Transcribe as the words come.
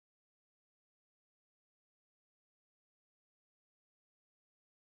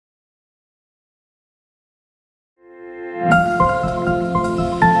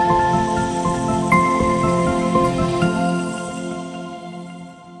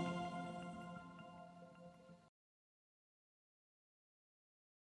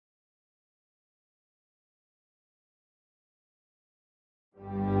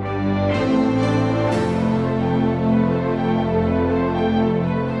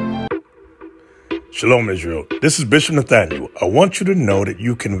Shalom, Israel. This is Bishop Nathaniel. I want you to know that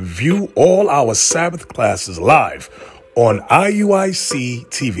you can view all our Sabbath classes live on IUIC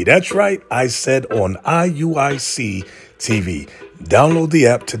TV. That's right, I said on IUIC TV. Download the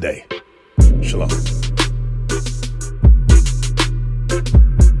app today. Shalom.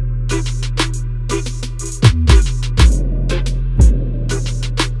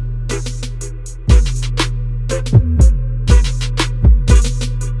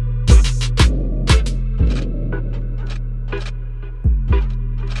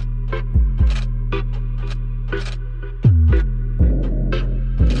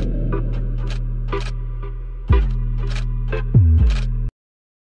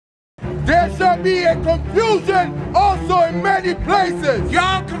 'There shall be a confusion also in many places.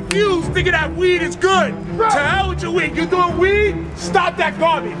 Y'all confused thinking that weed is good. Right. To hell with your weed. You doing weed? Stop that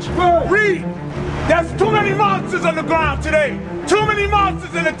garbage. Right. Read. There's too many monsters on the ground today. Too many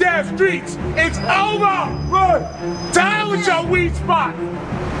monsters in the damn streets. It's over. Right. To hell with your weed spot.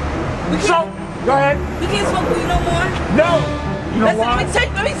 So, go ahead. We can't smoke weed no more? No. You know why?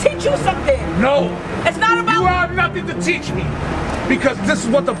 Let me teach you something. No. It's not about... You have nothing to teach me. Because this is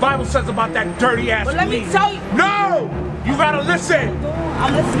what the Bible says about that dirty ass. But let me tell you. No! You gotta listen.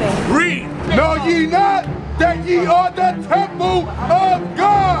 I'm listening. Read. Know ye not that ye are the temple of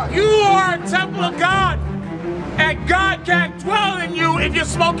God? You are a temple of God. And God can't dwell in you if you're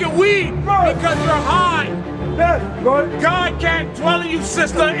smoking weed because you're high. God can't dwell in you,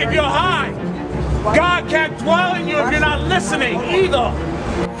 sister, if you're high. God can't dwell in you if you're not listening either.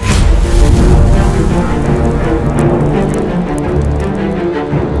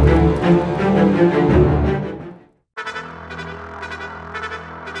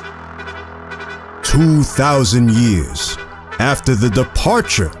 "2,000 years after the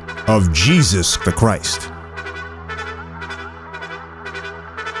departure of Jesus the Christ,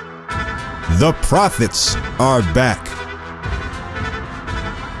 the prophets are back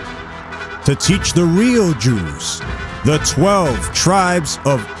to teach the real Jews, the 12 tribes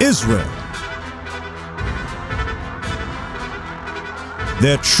of Israel,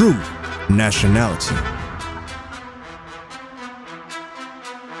 their true nationality."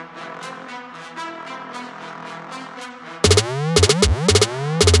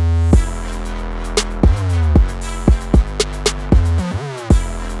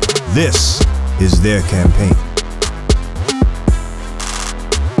 This is their campaign.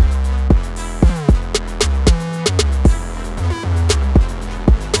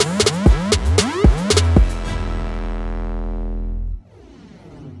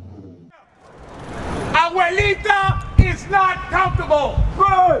 Abuelita is not comfortable.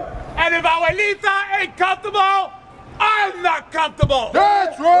 Right. And if Abuelita ain't comfortable, I'm not comfortable.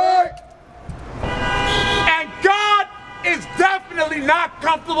 That's right. And God is definitely not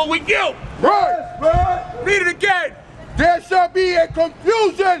comfortable with you. Right. Read it again. There shall be a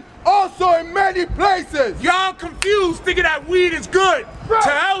confusion also in many places. Y'all confused thinking that weed is good. Right. To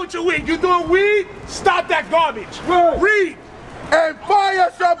hell with your weed. You doing weed? Stop that garbage. Right. Read. And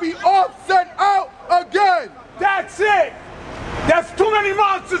fire shall be sent out again. That's it. There's too many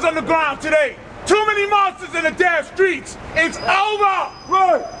monsters on the ground today. Too many monsters in the damn streets. It's over.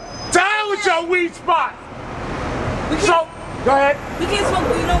 Right. To hell with your weed spot. So, go ahead. We can't smoke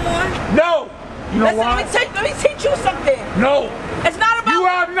weed no more? No. You know why? Let me teach you something. No. It's not about... You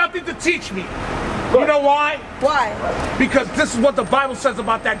have nothing to teach me. You know why? Why? Because this is what the Bible says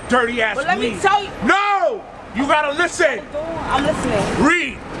about that dirty ass But let weed. me tell you... No! You gotta listen. I'm listening.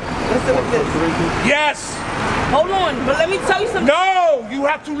 Read. Listen with this. Yes. Hold on, but let me tell you something. No! You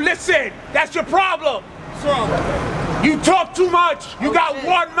have to listen. That's your problem. What's wrong? You talk too much. You got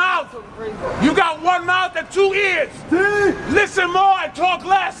one mouth. You got one mouth and two ears. Listen more and talk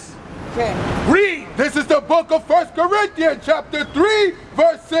less. Okay. Read. This is the book of 1 Corinthians chapter 3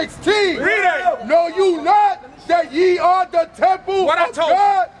 verse 16. Read it. Know you not that ye are the temple What I of told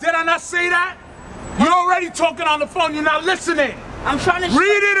God? you. Did I not say that? You're already talking on the phone. You're not listening. I'm trying to...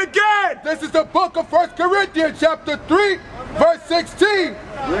 Read it again. This is the book of 1 Corinthians chapter 3 verse 16.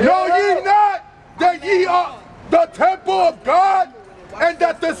 Know ye not that ye are the temple of God, and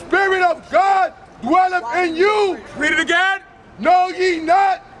that the Spirit of God dwelleth in you? Read it again. Know ye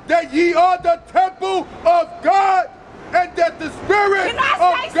not that ye are the temple of God, and that the Spirit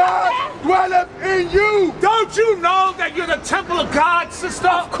of God dwelleth in you? Don't you know that you're the temple of God, sister?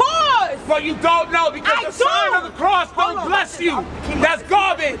 Of course! But you don't know because the sign of the cross don't bless you. That's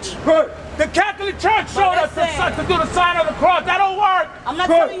garbage. The Catholic Church showed us to do the sign of the cross. That don't work. I'm not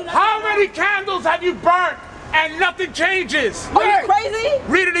telling you nothing. How many candles have you burnt and nothing changes? Are you crazy?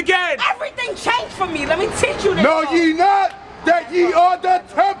 Read it again. Everything changed for me. Let me teach you this. Know ye not that ye are the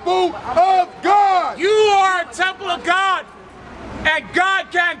temple of God? And God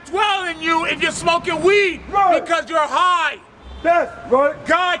can't dwell in you if you're smoking weed because you're high. That's right.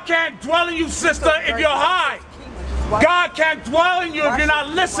 God can't dwell in you, sister, if you're high. God can't dwell in you if you're not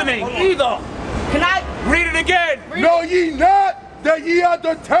listening either. Can I read it again? Know ye not that ye are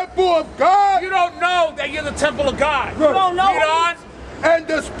the temple of God? You don't know that you're the temple of God. You don't know. Read on. And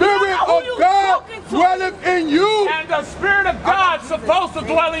the Spirit of God dwelleth in you. And the Spirit of God's supposed to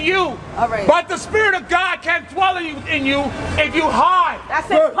dwell in you. All right. But the Spirit of God can't dwell in you if you hide.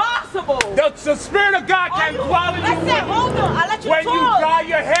 That's impossible. The Spirit of God can't dwell in you Listen, hold on. I let you when talk. you dye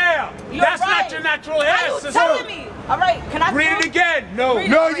your hair. That's right. not your natural hair, Are you sister. telling me? All right, can I read talk? it again? No.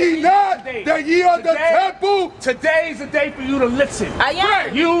 Know ye not that ye are the temple? Today's the day for you to listen. I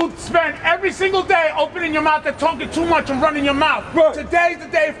am. You spend every single day opening your mouth and talking too much and running your mouth. Right. Today's the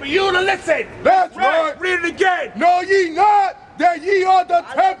day for you to listen. That's right. Read it again. Know ye not that ye are the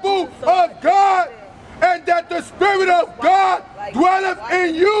temple of God, and that the Spirit of God dwelleth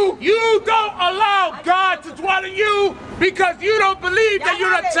in you? You don't allow God to dwell in you because you don't believe that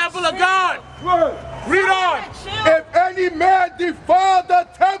you're a temple of God. Right. Read on. If any man defile the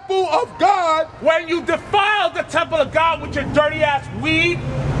temple of God, When you defile the temple of God with your dirty ass weed,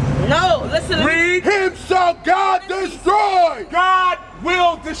 No, listen. read. him shall God destroy. God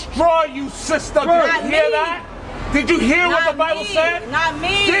will destroy you, sister. Did Not you hear me. that? Did you hear what the Bible said? Not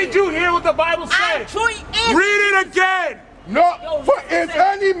me. Did you hear what the Bible I said? join in. Read it again. No, for if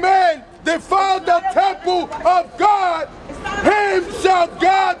any man defile the temple of God, him shall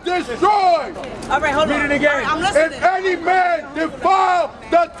God destroy. All right, hold on. Read it again. All right, I'm listening. If any man defile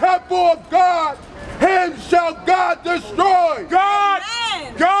the temple of God, him shall God destroy.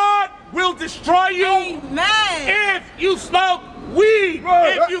 Amen. God will destroy you Amen. if you smoke weed.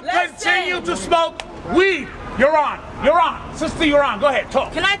 If you Listen. continue to smoke weed. You're on. You're on. Sister, you're on. Go ahead.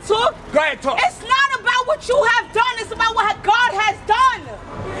 Talk. Can I talk? Go ahead. Talk. It's not about what you have done. It's about what God has done.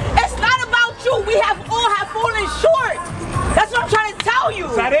 It's not about you. We have all fallen short. That's what I'm trying to tell you.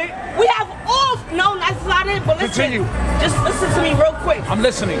 Is that it? We have all. No, that's not it. But listen. Continue. Just listen to me real quick. I'm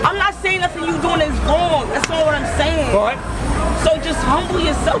listening. I'm not saying nothing you doing is wrong. That's not what I'm saying. Go ahead. So just humble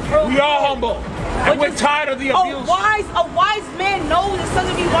yourself real quick. We are humble. And we're tired of the abuse. A wise man knows it's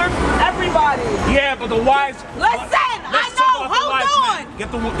something to be learned from everybody. Yeah, but the wise... Listen, Let's I talk know, about the hold wise on. man.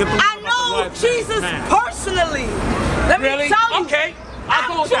 Get the I know Jesus personally. Let Really? me tell you. Okay. I'll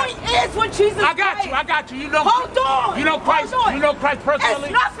go with that. is with Jesus I got Christ. you. I got you. You know. Hold on. You know Christ. Hold on. You know Christ personally.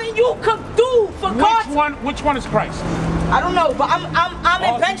 There's nothing you could do for God. Which one is Christ? I don't know, but I'm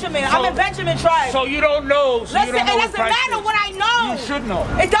in Benjamin. I'm in Benjamin tribe. So you don't know. So Listen, you don't know it what doesn't Christ matter is. what I know. You should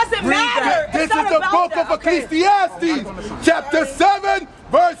know. It doesn't matter. that. This It's is not the about book that. of Ecclesiastes, chapter 7,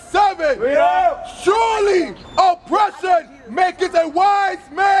 verse 7. Surely oppression maketh a wise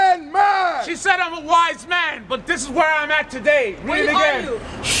man mad. She said I'm a wise man, but this is where I'm at today. Read it Where are again. you?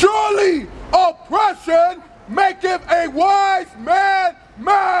 Surely oppression maketh a wise man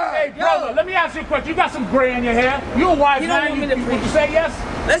mad. Hey, brother, let me ask you a question. You got some gray in your hair. You a wise You don't man. want me to Would you say yes?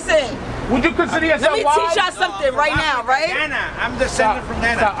 Listen, Would you consider let yourself me wise? teach y'all something right now, right? Ghana. I'm descended from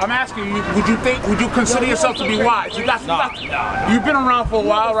Ghana. Stop. I'm asking you. Would you consider yourself to be wise? You've been around for a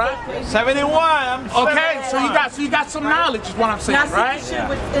while, right? 71. I'm Okay, so you got some knowledge, is what I'm saying, Now, right? see,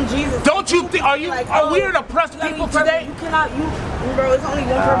 in Jesus. Don't you think? Are we an oppressed people today? You cannot. Bro, it's only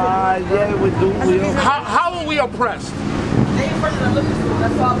one person. yeah, we do. How are we oppressed? They in front of the liquor store.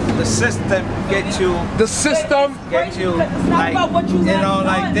 That's all. The system get you, The system. get you It's not like, about what you have done.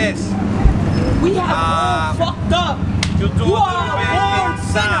 like this. We have all fucked up. You do You a are little a bit born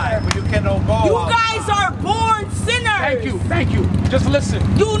inside, sinner. but you cannot go You outside. guys are born sinners. Thank you. Just listen.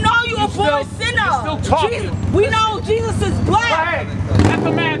 You know you're a You born still- sinner. you're still talking. We know Jesus is Go black. ahead. Let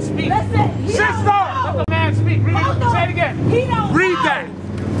the man speak. Listen, he Sister, don't know. let the man speak. Read Hold it. on. Say it again. He don't Read know. that.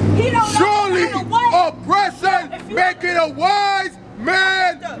 He don't Surely know no matter what. oppression maketh a wise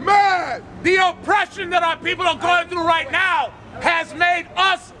man mad. The oppression that our people are going through right now has made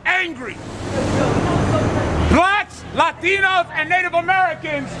us angry. Blacks, Latinos, and Native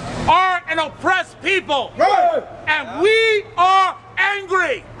Americans are an oppressed people. Right. And we are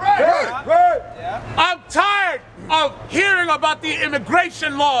angry. Right. I'm tired of hearing about the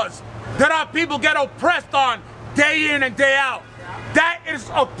immigration laws that our people get oppressed on day in and day out. That is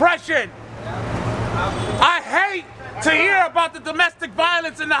oppression. I hate to hear about the domestic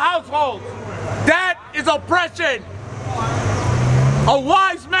violence in the household. That is oppression. A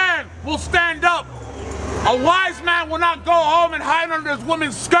wise man will stand up. A wise man will not go home and hide under his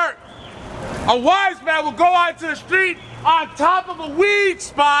woman's skirt. A wise man will go out to the street on top of a weed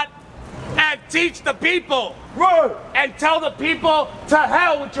spot and teach the people. Right. And tell the people to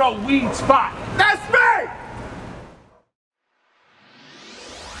hell with your weed spot. That's me.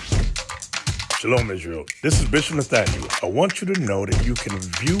 Shalom, Israel. This is Bishop Nathaniel. I want you to know that you can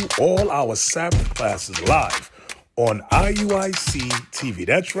view all our Sabbath classes live on IUIC TV.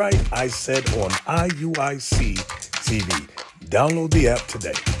 That's right, I said on IUIC TV. Download the app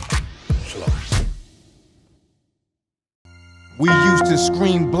today. Shalom. We used to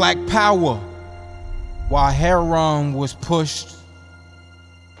scream black power while Harlem was pushed.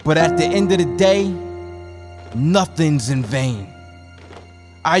 But at the end of the day, nothing's in vain.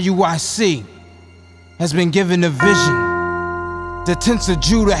 IUIC has been given a vision. The tents of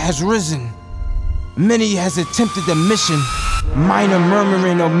Judah has risen. Many has attempted the mission, minor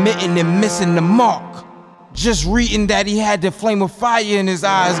murmuring, omitting, and missing the mark. Just reading that he had the flame of fire in his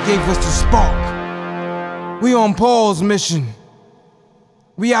eyes gave us the spark. We on Paul's mission.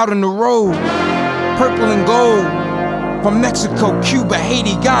 We out on the road, purple and gold, from Mexico, Cuba,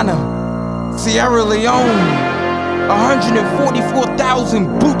 Haiti, Ghana, Sierra Leone.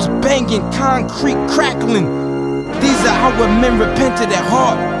 144,000 boots banging, concrete crackling. These are our men repented at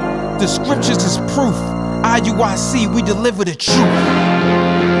heart. The scriptures is proof. IUIC, we deliver the truth.